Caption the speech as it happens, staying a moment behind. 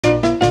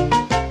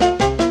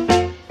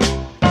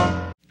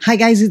Hi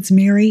guys, it's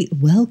Mary.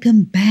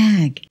 Welcome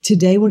back.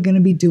 Today we're going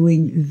to be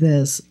doing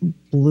this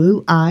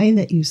blue eye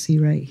that you see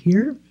right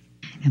here.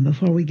 And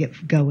before we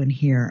get going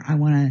here, I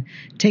want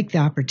to take the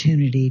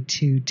opportunity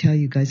to tell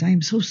you guys I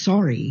am so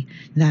sorry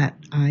that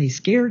I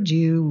scared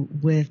you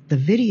with the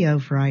video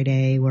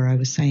Friday where I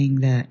was saying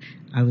that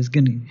I was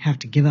going to have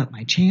to give up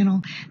my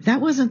channel.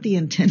 That wasn't the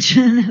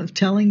intention of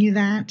telling you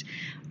that.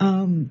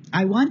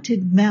 I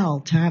wanted Mel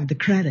to have the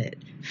credit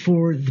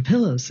for the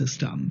pillow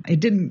system. It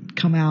didn't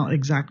come out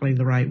exactly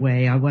the right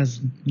way. I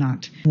was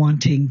not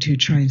wanting to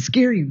try and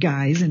scare you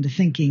guys into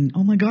thinking,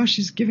 oh my gosh,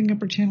 she's giving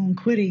up her channel and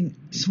quitting,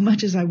 so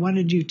much as I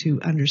wanted you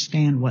to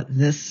understand what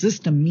this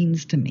system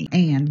means to me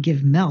and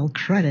give Mel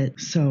credit.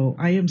 So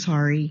I am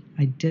sorry.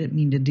 I didn't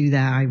mean to do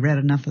that. I read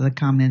enough of the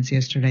comments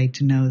yesterday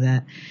to know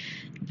that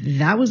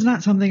that was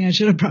not something I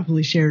should have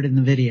probably shared in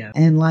the video.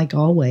 And like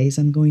always,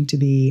 I'm going to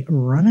be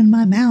running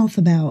my mouth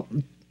about,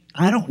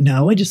 I don't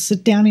know, I just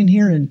sit down in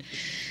here and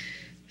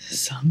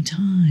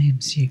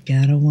sometimes you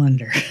gotta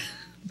wonder.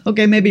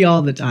 Okay, maybe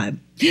all the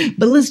time.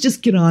 But let's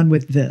just get on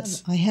with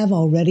this. I have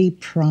already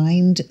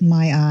primed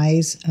my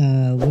eyes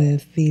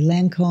with the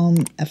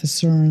Lancome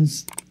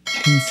Effervescence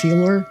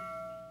Concealer.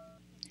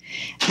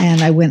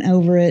 And I went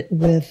over it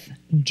with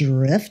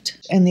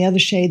Drift. And the other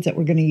shades that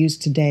we're going to use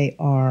today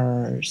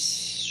are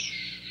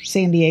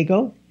San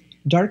Diego,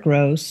 Dark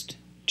Roast,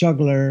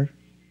 Juggler,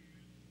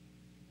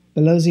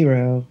 Below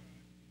Zero,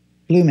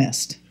 Blue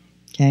Mist.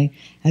 Okay,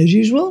 as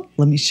usual,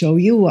 let me show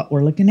you what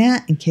we're looking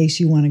at in case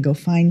you want to go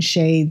find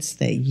shades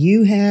that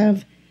you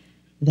have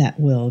that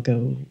will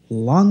go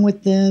along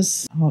with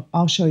this.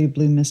 I'll show you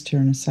Blue Mist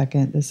here in a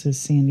second. This is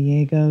San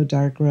Diego,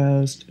 Dark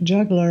Roast,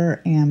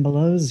 Juggler, and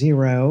Below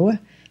Zero. Let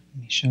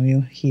me show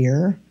you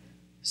here.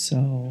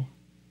 So,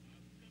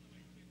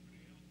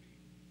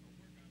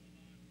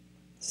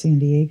 San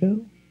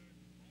Diego,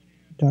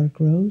 Dark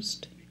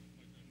Roast,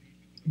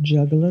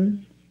 Juggler,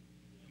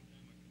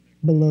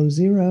 Below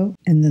Zero.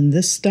 And then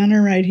this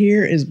stunner right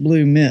here is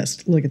Blue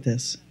Mist. Look at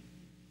this.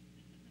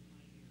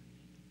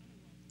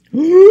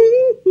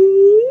 Ooh,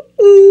 ooh,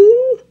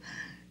 ooh.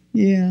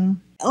 Yeah.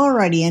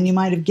 Alrighty, and you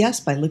might have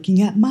guessed by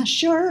looking at my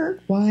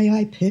shirt why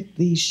I picked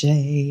these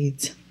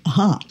shades.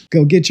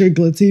 Go get your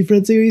Glitzy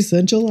Fritzy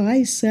Essential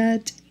Eye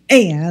Set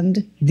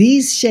and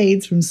these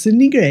shades from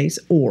Sydney Grace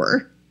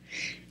or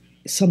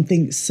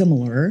something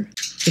similar.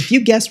 If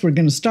you guessed we're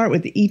going to start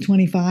with the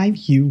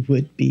E25, you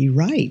would be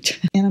right.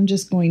 And I'm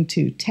just going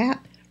to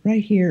tap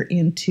right here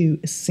into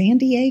San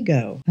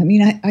Diego. I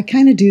mean, I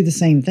kind of do the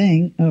same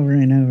thing over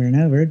and over and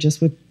over,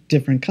 just with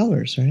different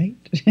colors, right?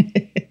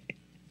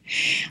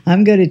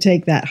 I'm going to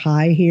take that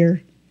high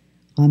here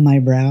on my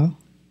brow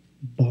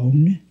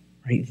bone.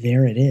 Right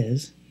there it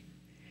is.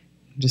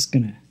 I'm just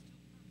going to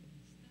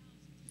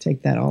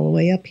take that all the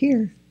way up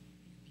here.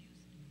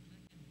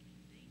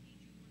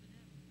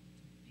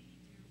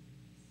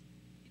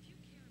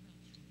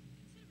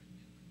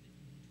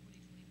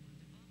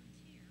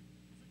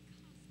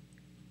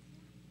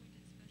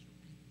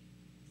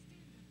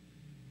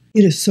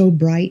 It is so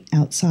bright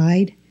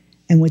outside,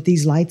 and with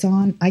these lights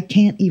on, I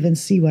can't even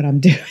see what I'm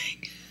doing.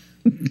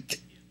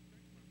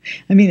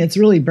 I mean, it's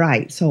really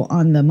bright, so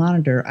on the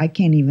monitor, I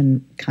can't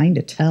even kind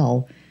of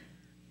tell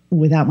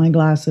without my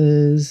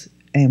glasses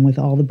and with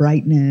all the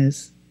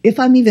brightness if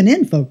I'm even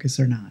in focus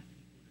or not.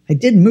 I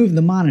did move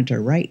the monitor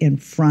right in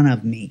front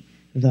of me,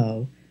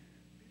 though,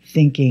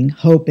 thinking,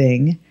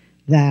 hoping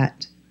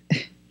that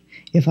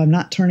if I'm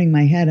not turning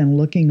my head and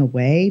looking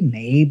away,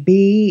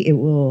 maybe it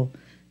will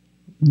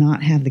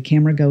not have the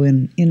camera go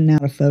in and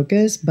out of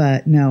focus.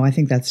 But no, I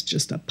think that's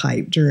just a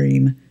pipe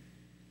dream.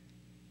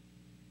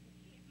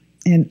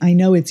 And I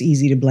know it's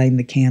easy to blame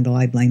the candle.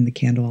 I blame the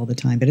candle all the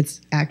time, but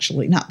it's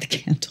actually not the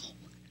candle.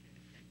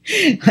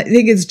 I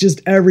think it's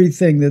just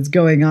everything that's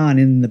going on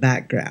in the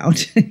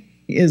background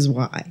is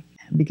why.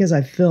 Because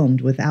I filmed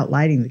without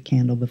lighting the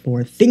candle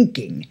before,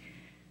 thinking,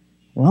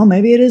 well,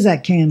 maybe it is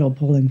that candle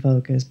pulling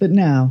focus. But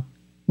no,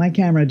 my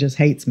camera just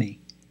hates me.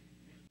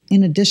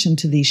 In addition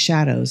to these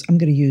shadows, I'm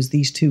going to use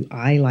these two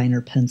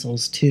eyeliner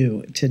pencils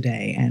too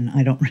today, and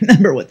I don't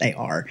remember what they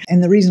are.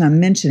 And the reason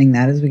I'm mentioning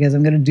that is because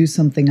I'm going to do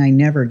something I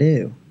never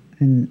do,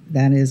 and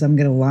that is I'm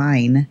going to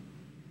line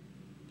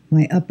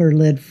my upper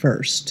lid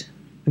first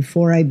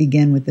before I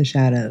begin with the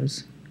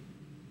shadows.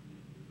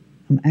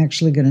 I'm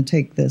actually going to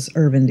take this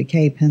Urban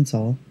Decay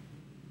pencil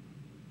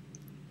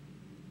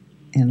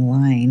and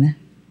line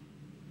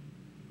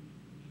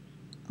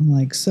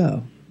like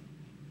so.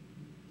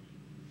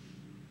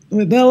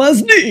 With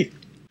LSD.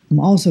 I'm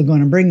also going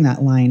to bring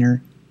that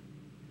liner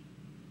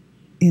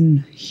in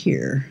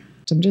here.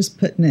 So I'm just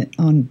putting it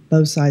on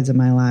both sides of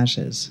my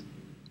lashes.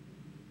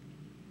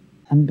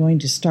 I'm going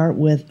to start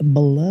with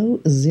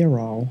Below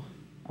Zero.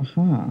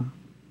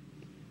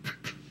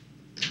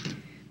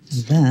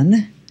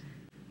 Then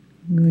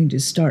I'm going to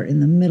start in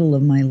the middle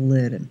of my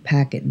lid and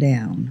pack it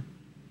down.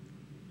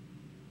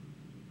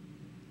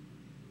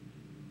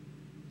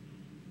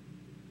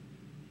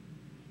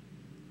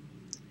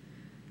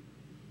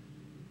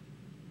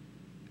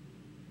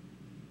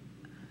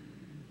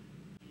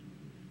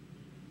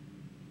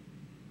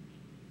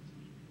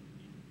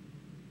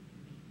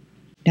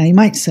 Now you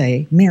might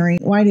say, Mary,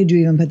 why did you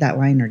even put that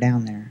liner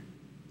down there?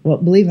 Well,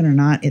 believe it or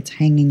not, it's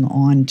hanging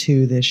on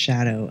to this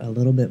shadow a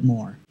little bit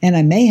more. And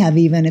I may have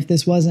even, if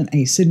this wasn't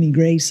a Sydney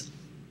Grace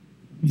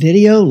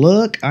video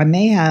look, I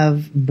may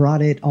have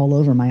brought it all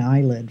over my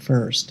eyelid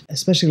first,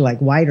 especially like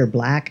white or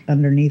black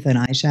underneath an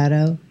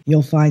eyeshadow.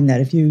 You'll find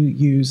that if you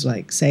use,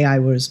 like, say I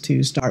was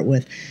to start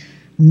with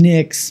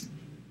NYX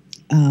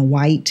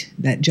white,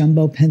 that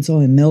jumbo pencil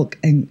and milk,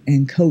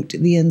 and coat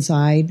the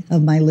inside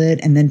of my lid,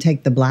 and then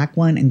take the black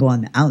one and go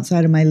on the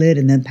outside of my lid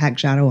and then pack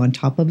shadow on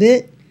top of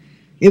it,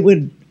 it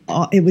would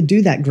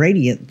do that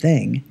gradient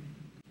thing.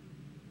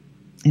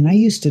 And I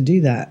used to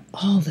do that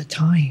all the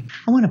time.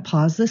 I want to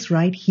pause this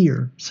right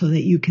here so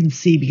that you can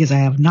see, because I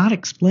have not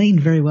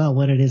explained very well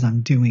what it is I'm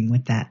doing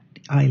with that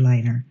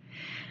eyeliner.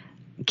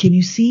 Can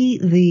you see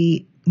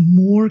the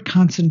more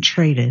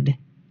concentrated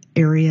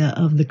area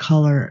of the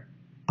color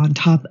on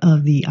top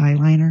of the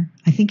eyeliner?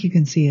 I think you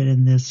can see it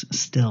in this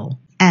still.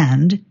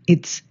 And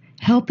it's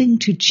helping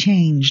to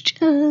change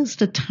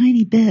just a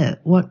tiny bit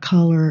what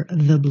color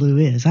the blue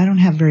is. I don't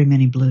have very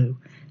many blue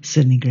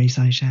Sydney Grace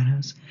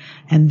eyeshadows,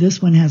 and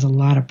this one has a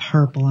lot of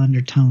purple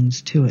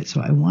undertones to it,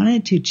 so I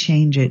wanted to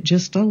change it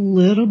just a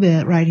little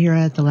bit right here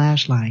at the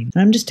lash line.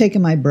 And I'm just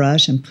taking my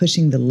brush and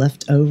pushing the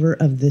leftover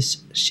of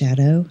this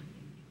shadow,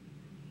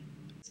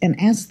 and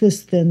as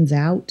this thins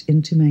out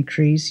into my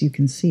crease, you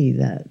can see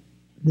that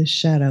this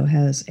shadow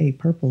has a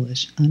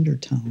purplish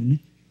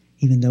undertone.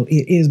 Even though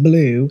it is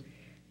blue,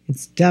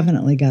 it's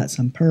definitely got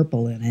some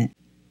purple in it.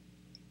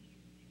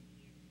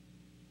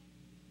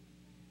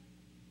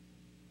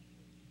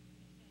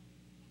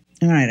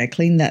 All right, I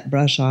cleaned that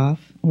brush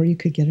off, or you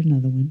could get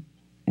another one.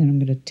 And I'm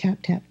going to tap,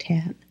 tap,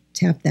 tap.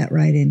 Tap that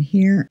right in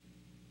here.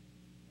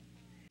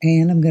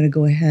 And I'm going to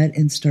go ahead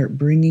and start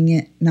bringing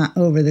it, not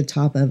over the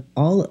top of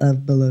all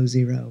of below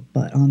zero,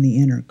 but on the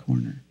inner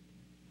corner.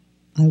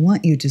 I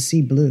want you to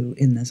see blue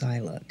in this eye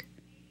look.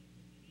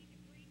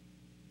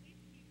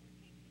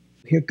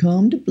 Here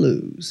come the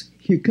blues.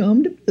 Here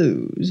come the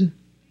blues.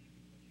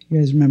 You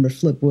guys remember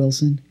Flip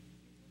Wilson?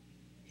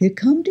 Here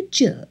come the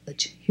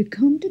judge. Here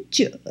come the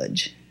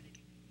judge.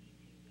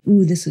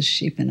 Ooh, this is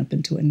shaping up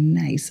into a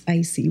nice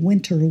icy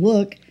winter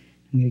look.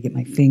 I'm going to get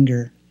my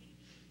finger.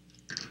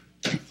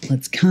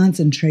 Let's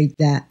concentrate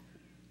that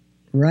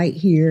right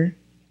here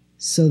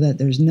so that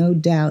there's no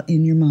doubt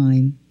in your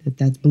mind that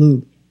that's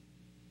blue.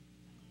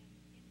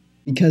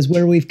 Because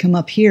where we've come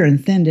up here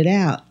and thinned it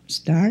out,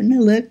 starting to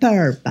look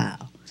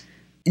purple.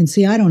 And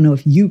see, I don't know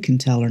if you can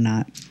tell or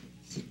not,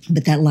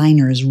 but that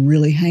liner is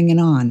really hanging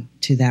on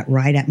to that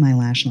right at my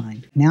lash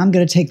line. Now I'm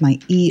going to take my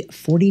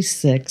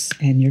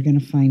E46, and you're going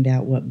to find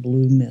out what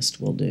blue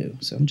mist will do.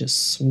 So I'm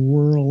just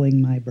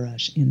swirling my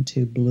brush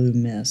into blue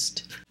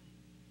mist.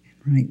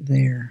 Right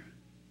there.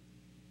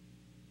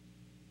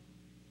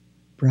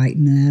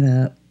 Brighten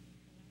that up.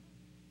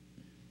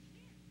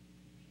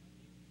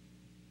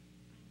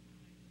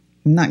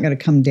 I'm not going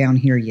to come down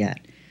here yet.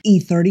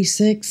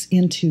 E36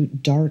 into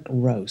dark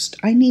roast.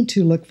 I need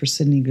to look for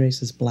Sydney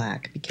Grace's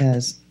black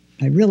because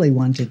I really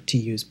wanted to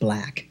use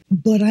black.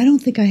 But I don't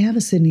think I have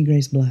a Sydney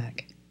Grace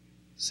black.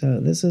 So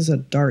this is a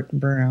dark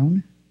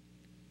brown.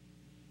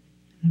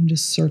 I'm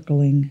just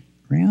circling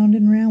round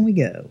and round we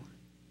go.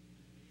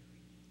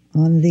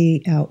 On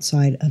the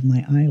outside of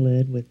my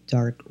eyelid with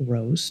dark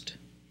roast.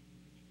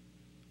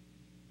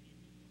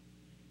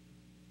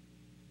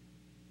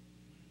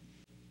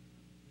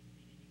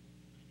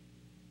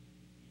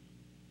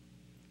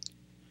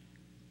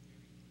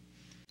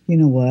 You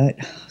know what?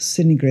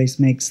 Sydney Grace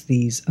makes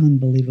these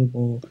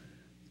unbelievable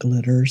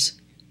glitters,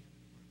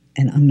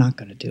 and I'm not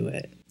going to do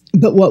it.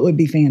 But what would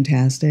be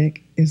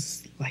fantastic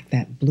is like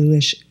that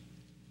bluish,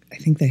 I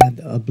think they have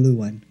a blue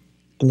one,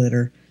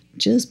 glitter,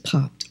 just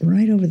popped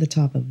right over the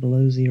top of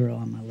below zero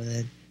on my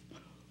lid.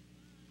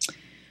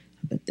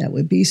 But that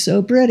would be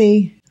so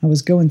pretty. I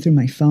was going through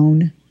my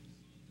phone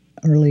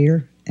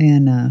earlier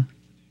and,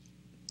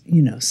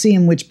 you know,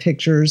 seeing which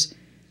pictures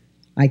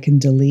I can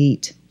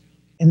delete.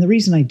 And the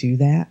reason I do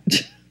that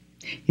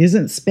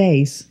isn't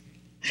space.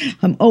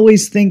 I'm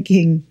always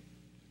thinking,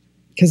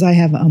 because I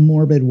have a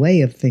morbid way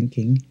of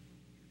thinking,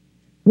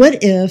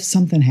 what if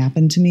something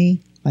happened to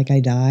me, like I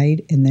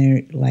died, and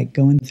they're like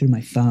going through my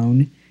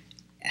phone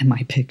and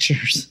my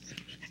pictures,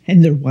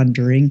 and they're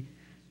wondering,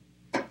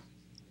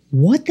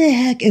 what the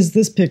heck is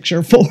this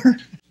picture for?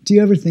 Do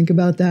you ever think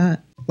about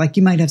that? Like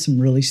you might have some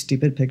really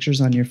stupid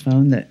pictures on your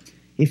phone that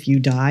if you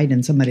died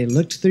and somebody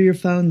looked through your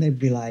phone, they'd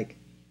be like,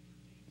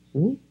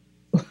 ooh.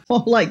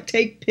 I'll like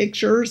take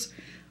pictures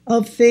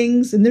of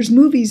things, and there's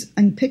movies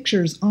and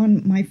pictures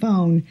on my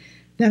phone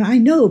that I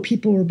know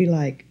people will be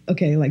like,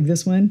 okay, like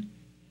this one.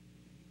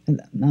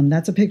 And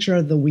that's a picture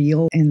of the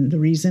wheel, and the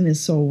reason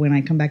is so when I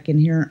come back in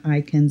here,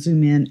 I can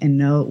zoom in and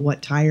know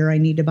what tire I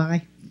need to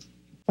buy.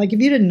 Like if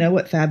you didn't know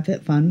what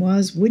FabFitFun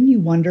was, wouldn't you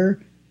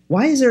wonder,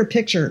 why is there a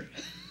picture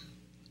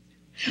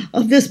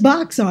of this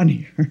box on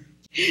here?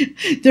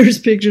 There's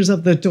pictures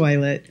of the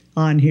toilet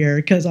on here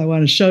because I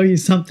want to show you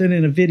something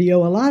in a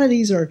video. A lot of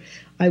these are,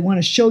 I want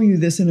to show you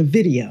this in a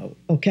video,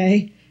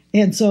 okay?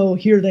 And so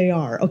here they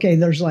are. Okay,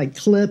 there's like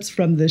clips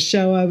from the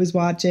show I was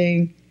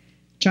watching,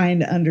 trying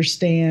to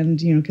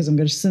understand, you know, because I'm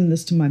going to send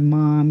this to my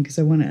mom because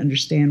I want to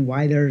understand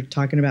why they're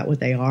talking about what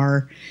they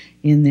are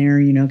in there,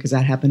 you know, because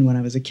that happened when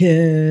I was a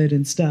kid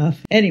and stuff.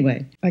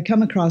 Anyway, I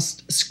come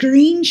across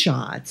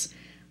screenshots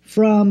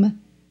from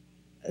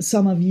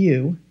some of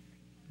you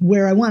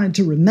where I wanted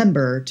to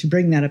remember to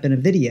bring that up in a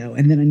video,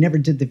 and then I never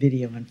did the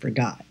video and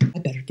forgot. I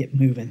better get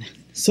moving.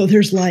 So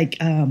there's like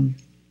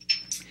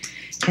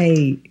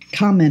a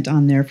comment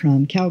on there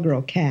from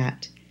Cowgirl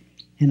Cat,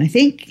 and I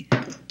think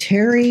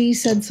Terry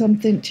said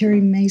something,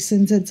 Terry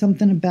Mason said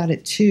something about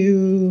it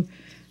too,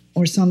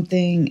 or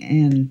something,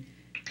 and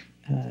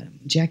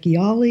Jackie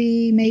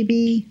Ollie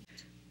maybe.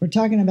 We're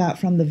talking about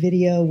from the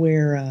video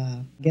where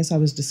I guess I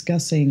was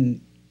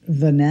discussing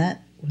The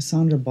Net with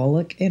Sandra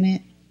Bullock in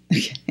it.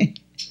 Okay.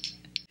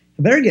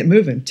 I better get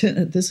moving.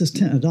 This is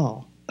Teint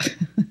Idole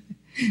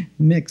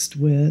mixed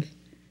with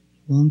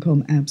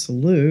Lancome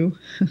Absolu.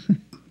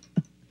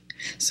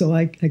 So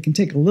I can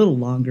take a little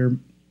longer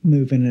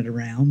moving it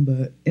around,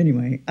 but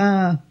anyway.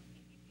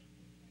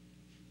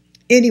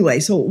 Anyway,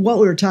 so what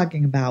we were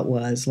talking about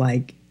was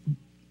like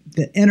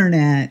the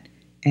internet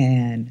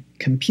and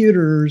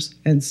computers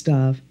and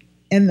stuff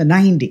in the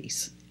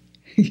 90s.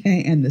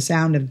 Okay, and the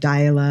sound of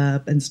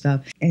dial-up and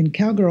stuff. And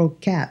Cowgirl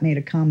Cat made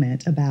a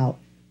comment about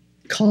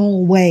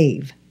Call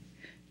Wave.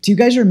 Do you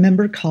guys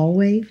remember Call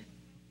Wave?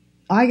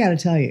 I got to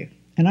tell you,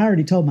 and I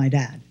already told my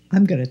dad,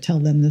 I'm going to tell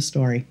them this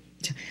story.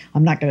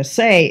 I'm not going to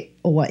say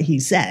what he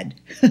said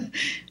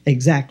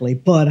exactly,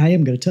 but I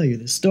am going to tell you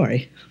this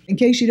story. In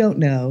case you don't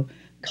know,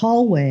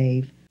 Call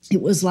Wave,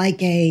 it was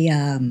like a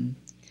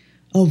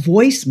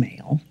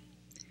voicemail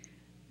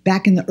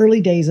back in the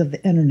early days of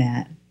the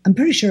internet. I'm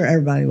pretty sure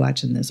everybody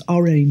watching this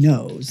already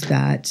knows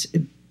that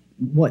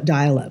what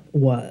dial-up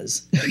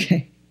was,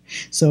 okay?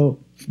 So,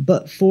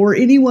 but for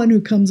anyone who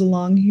comes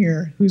along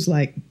here who's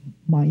like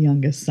my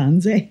youngest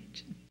son's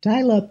age,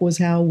 dial-up was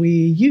how we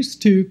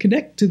used to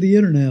connect to the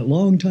internet a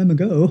long time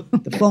ago.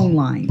 The phone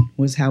line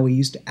was how we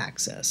used to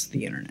access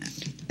the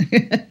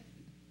internet.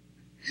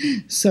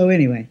 So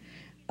anyway,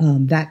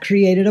 that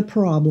created a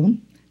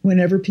problem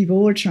whenever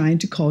people were trying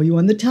to call you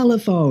on the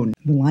telephone.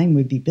 The line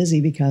would be busy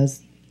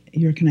because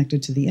you're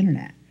connected to the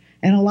internet.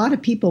 And a lot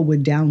of people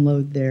would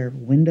download their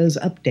Windows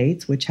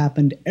updates, which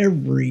happened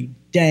every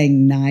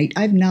dang night.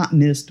 I've not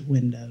missed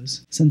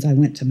Windows since I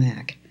went to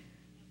Mac.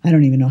 I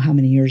don't even know how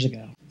many years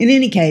ago. In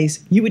any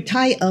case, you would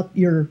tie up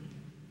your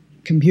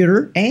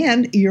computer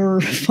and your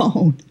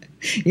phone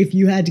if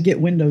you had to get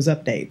Windows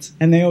updates.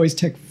 And they always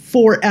took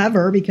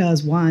forever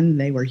because, one,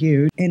 they were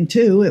huge, and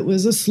two, it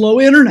was a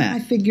slow internet. I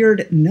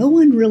figured no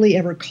one really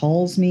ever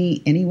calls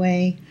me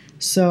anyway,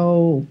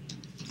 so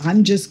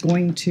I'm just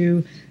going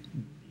to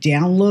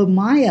download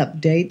my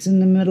updates in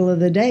the middle of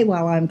the day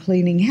while I'm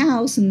cleaning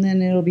house, and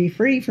then it'll be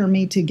free for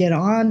me to get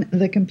on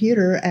the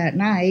computer at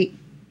night,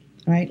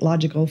 right?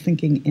 Logical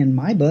thinking in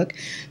my book.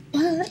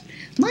 But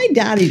my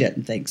daddy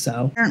didn't think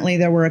so. Apparently,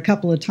 there were a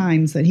couple of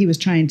times that he was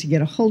trying to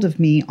get a hold of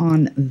me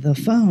on the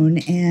phone,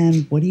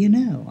 and what do you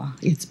know?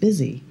 It's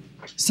busy.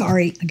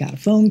 Sorry, I got a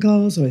phone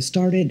call, so I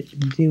started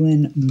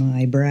doing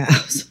my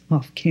brows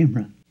off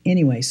camera.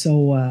 Anyway, so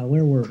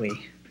where were we?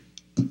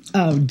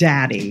 Oh,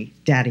 Daddy,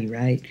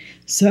 right?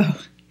 So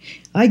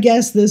I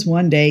guess this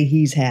one day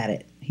he's had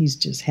it. He's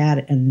just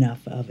had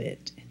enough of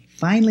it. And he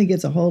finally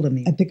gets a hold of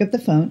me. I pick up the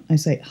phone. I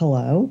say,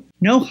 hello?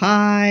 No,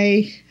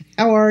 hi.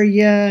 How are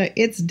you?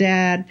 It's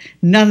Dad.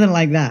 Nothing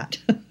like that.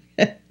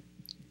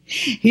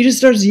 He just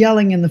starts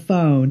yelling in the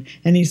phone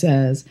and he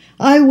says,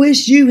 I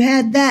wish you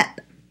had that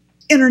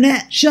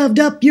internet shoved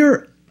up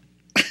your...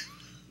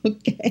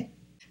 Okay.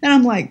 And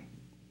I'm like,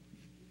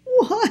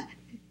 what?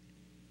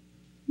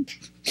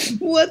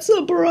 What's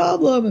the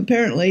problem?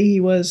 Apparently, he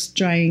was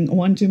trying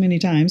one too many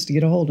times to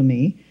get a hold of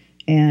me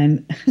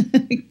and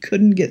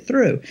couldn't get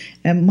through.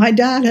 And my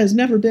dad has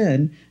never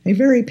been a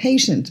very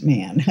patient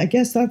man. I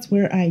guess that's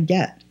where I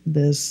get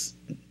this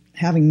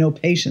having no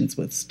patience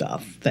with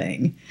stuff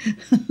thing.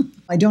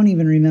 I don't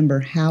even remember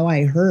how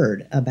I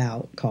heard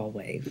about Call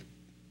Wave.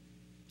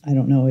 I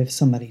don't know if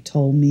somebody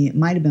told me. It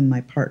might have been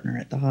my partner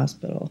at the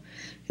hospital.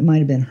 It might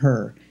have been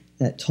her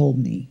that told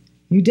me.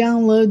 You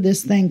download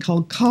this thing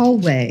called Call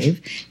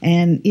Wave,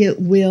 and it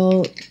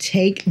will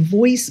take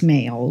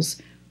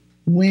voicemails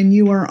when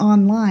you are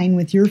online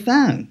with your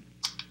phone.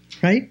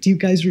 Right? Do you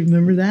guys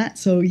remember that?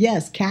 So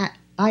yes, Kat,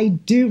 I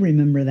do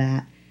remember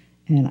that.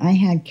 And I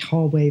had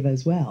Call Wave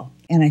as well.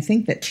 And I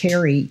think that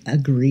Terry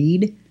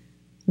agreed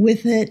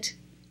with it.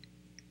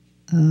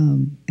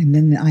 And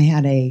then I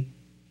had a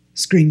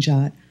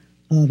screenshot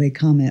of a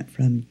comment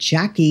from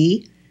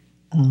Jackie,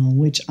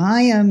 which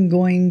I am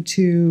going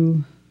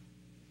to...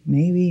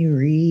 maybe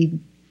read,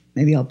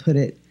 maybe I'll put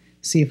it,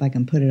 see if I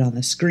can put it on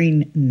the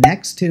screen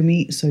next to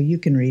me so you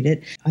can read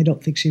it. I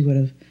don't think she would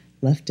have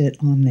left it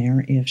on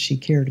there if she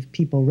cared if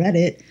people read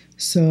it.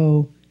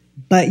 So,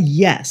 but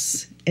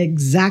yes,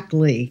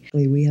 exactly.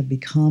 We have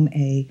become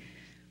a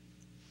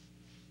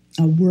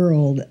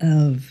world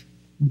of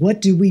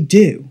what do we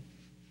do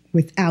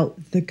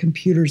without the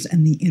computers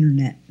and the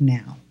internet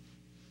now?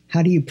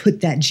 How do you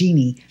put that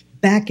genie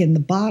back in the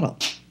bottle?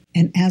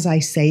 And as I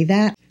say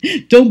that,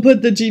 don't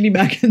put the genie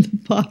back in the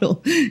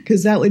bottle,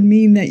 because that would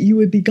mean that you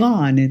would be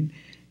gone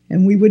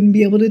and we wouldn't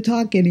be able to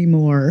talk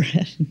anymore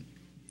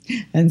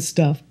and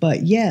stuff.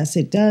 But yes,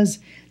 it does.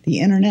 The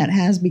internet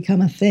has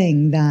become a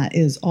thing that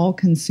is all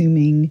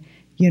consuming,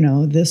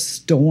 this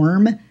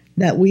storm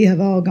that we have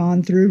all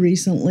gone through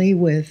recently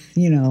with,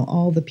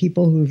 all the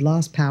people who've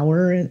lost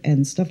power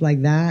and stuff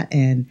like that.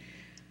 And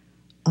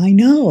I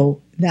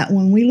know that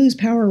when we lose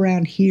power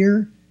around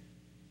here,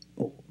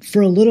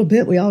 for a little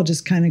bit, we all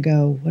just kind of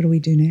go, what do we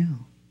do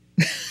now?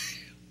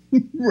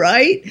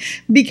 Right?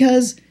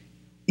 Because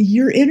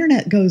your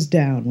internet goes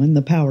down when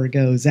the power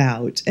goes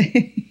out.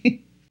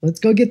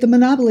 Let's go get the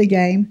Monopoly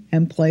game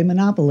and play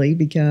Monopoly,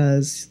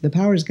 because the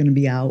power is going to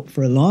be out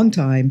for a long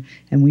time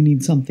and we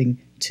need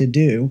something to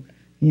do.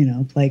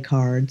 Play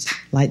cards,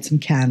 light some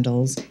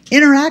candles,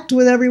 interact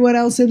with everyone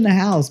else in the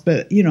house.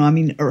 But,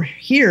 or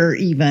here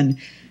even,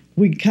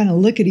 we kind of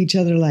look at each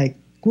other like,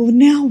 well,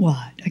 now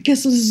what? I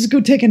guess let's just go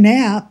take a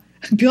nap.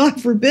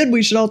 God forbid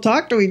we should all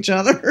talk to each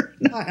other.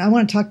 I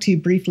want to talk to you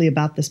briefly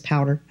about this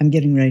powder. I'm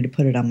getting ready to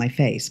put it on my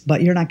face,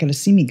 but you're not going to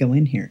see me go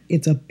in here.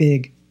 It's a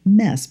big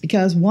mess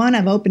because, one,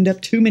 I've opened up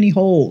too many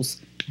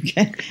holes.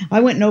 Okay, I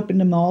went and opened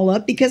them all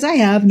up because I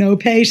have no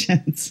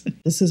patience.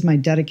 This is my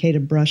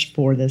dedicated brush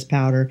for this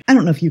powder. I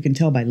don't know if you can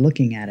tell by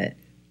looking at it.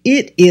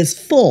 It is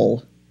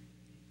full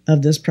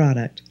of this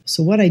product.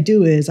 So what I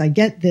do is I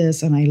get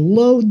this and I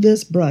load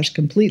this brush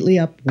completely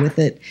up with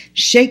it,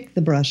 shake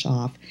the brush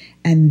off,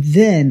 and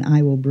then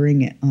I will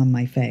bring it on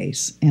my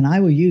face. And I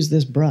will use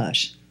this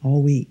brush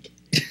all week.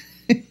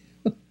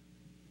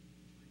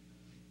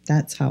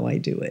 That's how I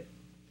do it.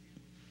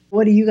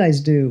 What do you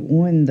guys do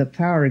when the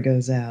power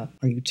goes out?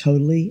 Are you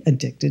totally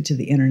addicted to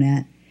the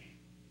internet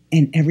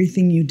and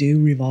everything you do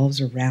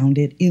revolves around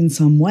it in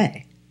some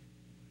way?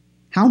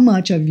 How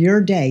much of your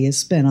day is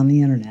spent on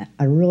the internet?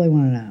 I really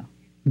want to know.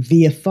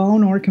 Via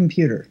phone or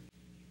computer.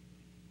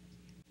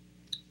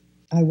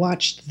 I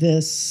watched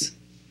this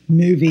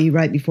movie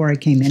right before I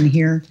came in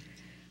here.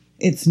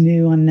 It's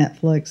new on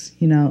Netflix.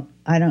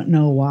 I don't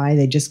know why.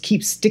 They just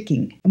keep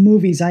sticking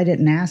movies I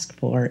didn't ask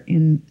for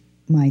in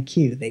my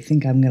queue. They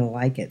think I'm going to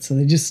like it, so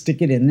they just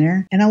stick it in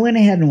there. And I went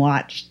ahead and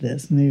watched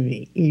this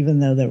movie,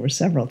 even though there were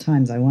several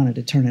times I wanted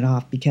to turn it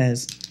off,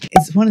 because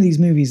it's one of these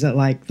movies that,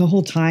 like, the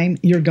whole time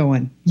you're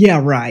going, yeah,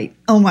 right.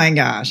 Oh my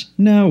gosh,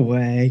 no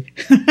way.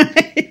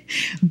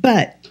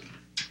 But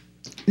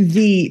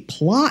the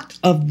plot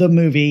of the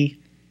movie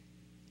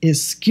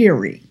is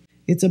scary.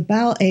 It's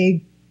about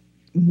a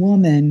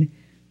woman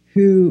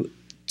who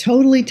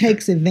totally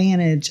takes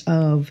advantage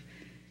of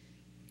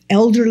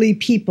elderly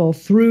people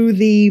through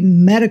the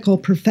medical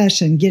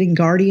profession, getting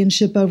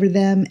guardianship over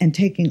them and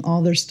taking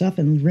all their stuff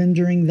and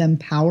rendering them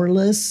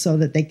powerless so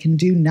that they can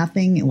do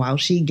nothing while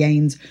she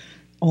gains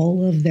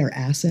all of their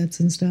assets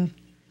and stuff.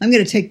 I'm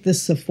going to take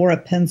this Sephora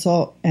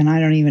pencil, and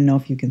I don't even know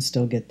if you can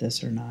still get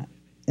this or not.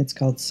 It's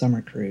called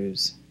Summer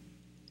Cruise.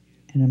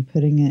 And I'm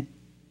putting it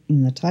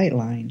in the tight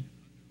line,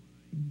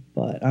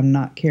 but I'm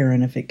not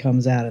caring if it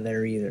comes out of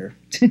there either.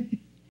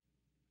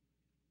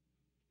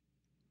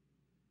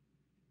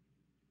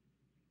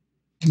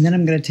 And then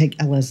I'm going to take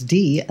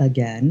LSD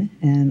again,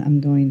 and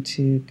I'm going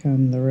to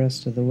come the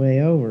rest of the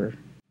way over.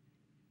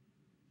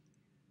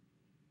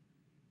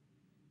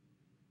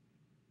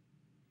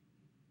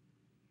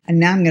 And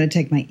now I'm going to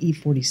take my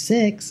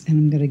E46, and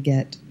I'm going to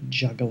get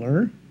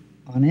Juggler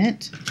on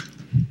it.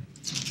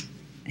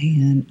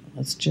 And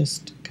let's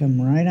just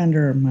come right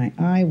under my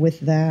eye with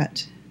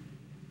that.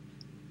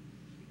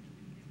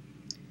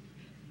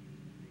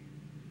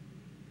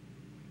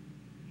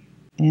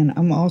 And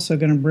I'm also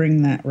going to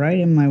bring that right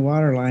in my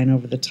waterline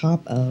over the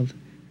top of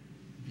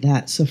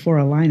that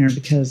Sephora liner,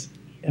 because,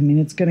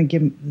 it's going to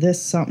give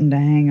this something to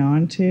hang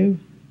on to.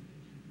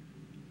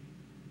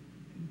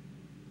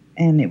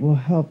 And it will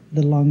help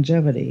the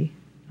longevity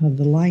of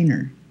the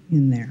liner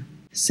in there.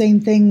 Same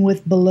thing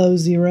with Below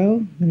Zero.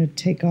 I'm going to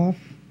take off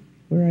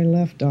where I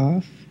left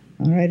off,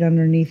 right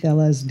underneath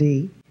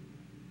LSD.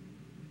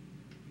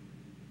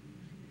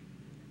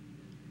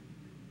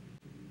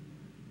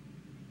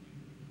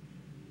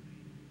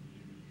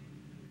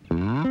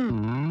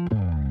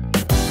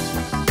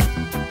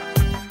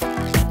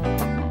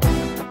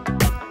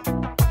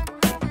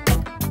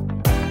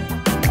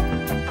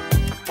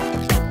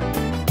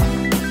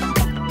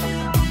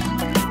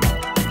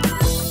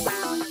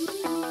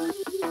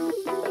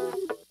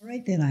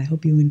 Then I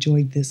hope you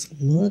enjoyed this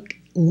look.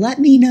 Let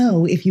me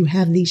know if you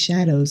have these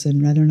shadows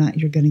and whether or not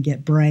you're going to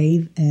get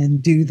brave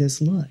and do this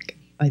look.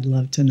 I'd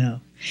love to know.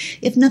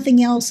 If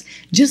nothing else,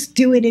 just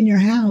do it in your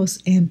house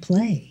and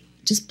play.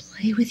 Just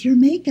play with your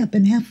makeup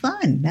and have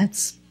fun.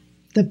 That's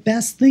the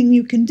best thing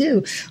you can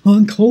do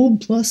on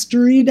cold,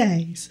 blustery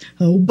days.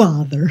 Oh,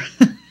 bother.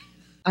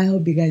 I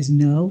hope you guys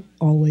know,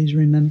 always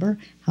remember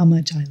how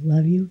much I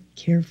love you,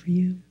 care for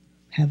you,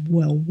 have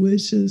well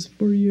wishes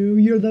for you.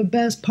 You're the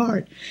best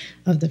part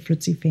of the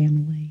Fritzy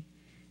family.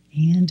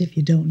 And if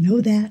you don't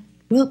know that,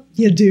 Well,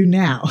 you do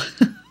now.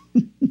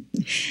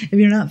 If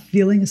you're not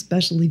feeling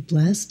especially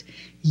blessed,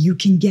 you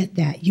can get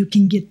that. You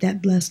can get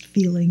that blessed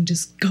feeling.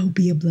 Just go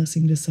be a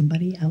blessing to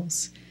somebody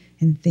else.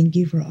 And thank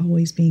you for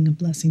always being a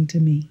blessing to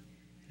me.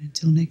 And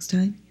until next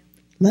time,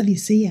 love you.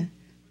 See ya.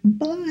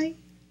 Bye.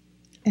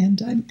 And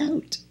I'm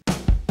out.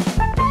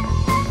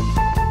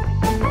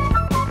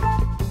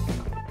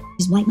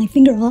 Just wipe my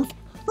finger off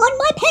on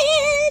my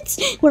pants.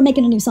 We're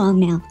making a new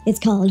song now. It's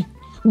called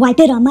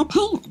Wipe It On My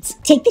Pants.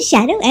 Take the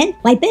shadow and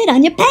wipe it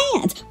on your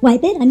pants.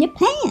 Wipe it on your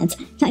pants.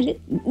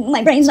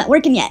 My brain's not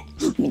working yet.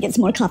 Let me get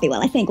some more coffee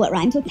while I think what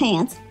rhymes with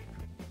pants.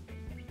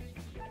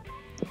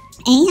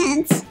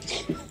 Ants.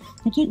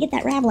 I can't get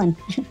that rattling.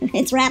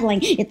 It's rattling.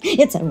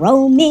 It's a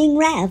roaming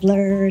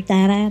rattler.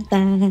 Da, da,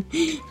 da.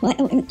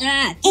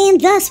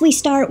 And thus we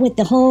start with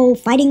the whole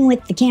fighting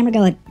with the camera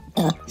going,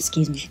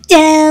 excuse me.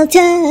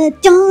 Delta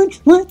Dawn,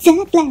 what's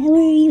that flower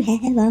you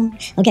have on?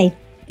 Okay,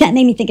 that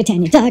made me think of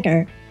Tanya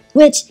Tucker,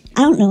 which,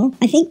 I don't know,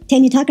 I think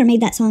Tanya Tucker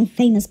made that song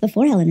famous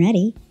before Helen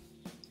Reddy.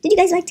 Did you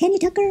guys like Tanya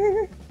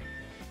Tucker?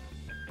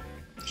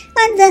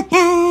 I'm the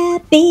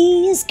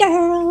happiest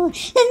girl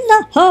in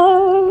the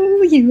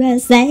whole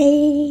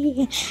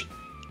USA.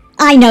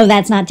 I know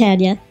that's not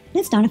Tanya.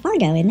 That's Donna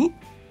Fargo, isn't it?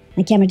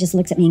 My camera just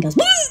looks at me and goes,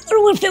 I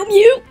don't want to film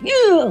you.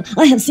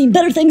 I have seen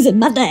better things in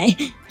my day.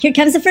 Here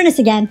comes the furnace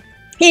again.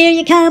 Here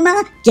you come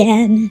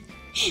again.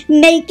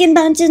 Making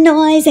bunch of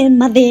noise in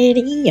my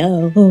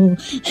video.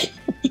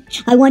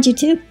 I want you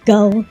to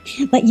go,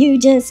 but you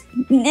just...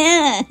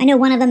 I know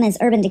one of them is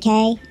Urban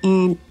Decay,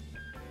 and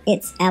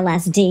it's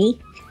LSD.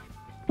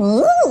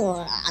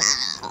 Ooh.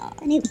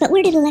 But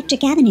where did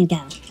Electric Avenue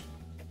go?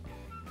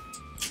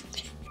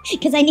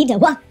 Because I need to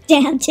walk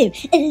down to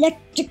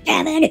Electric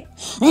Avenue,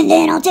 and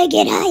then I'll take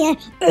it higher.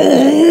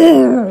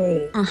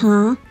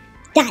 Uh-huh.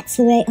 That's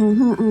the way,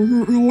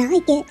 I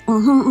like it.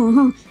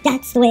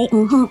 That's the way,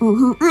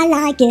 I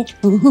like it.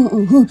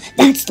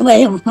 That's the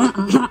way,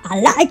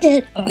 I like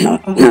it.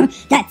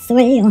 That's the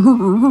way,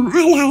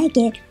 I like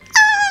it.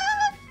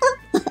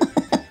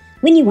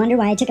 When you wonder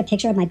why I took a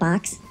picture of my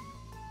box?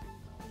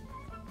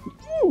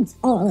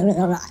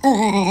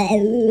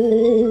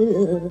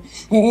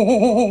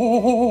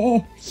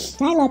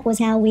 Dial-up was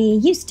how we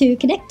used to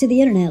connect to the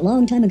internet a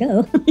long time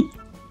ago.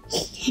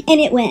 And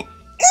it went...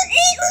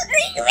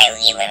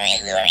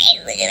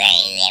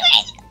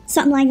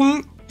 something like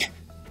that.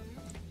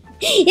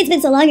 It's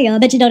been so long ago, I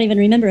bet you don't even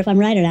remember if I'm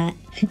right or not.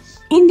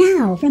 And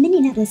now, from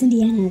Indianapolis,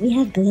 Indiana, we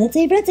have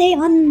Glitzy Britzy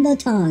on the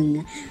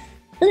tongue.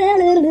 I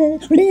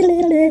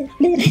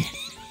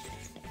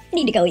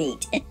need to go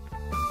eat.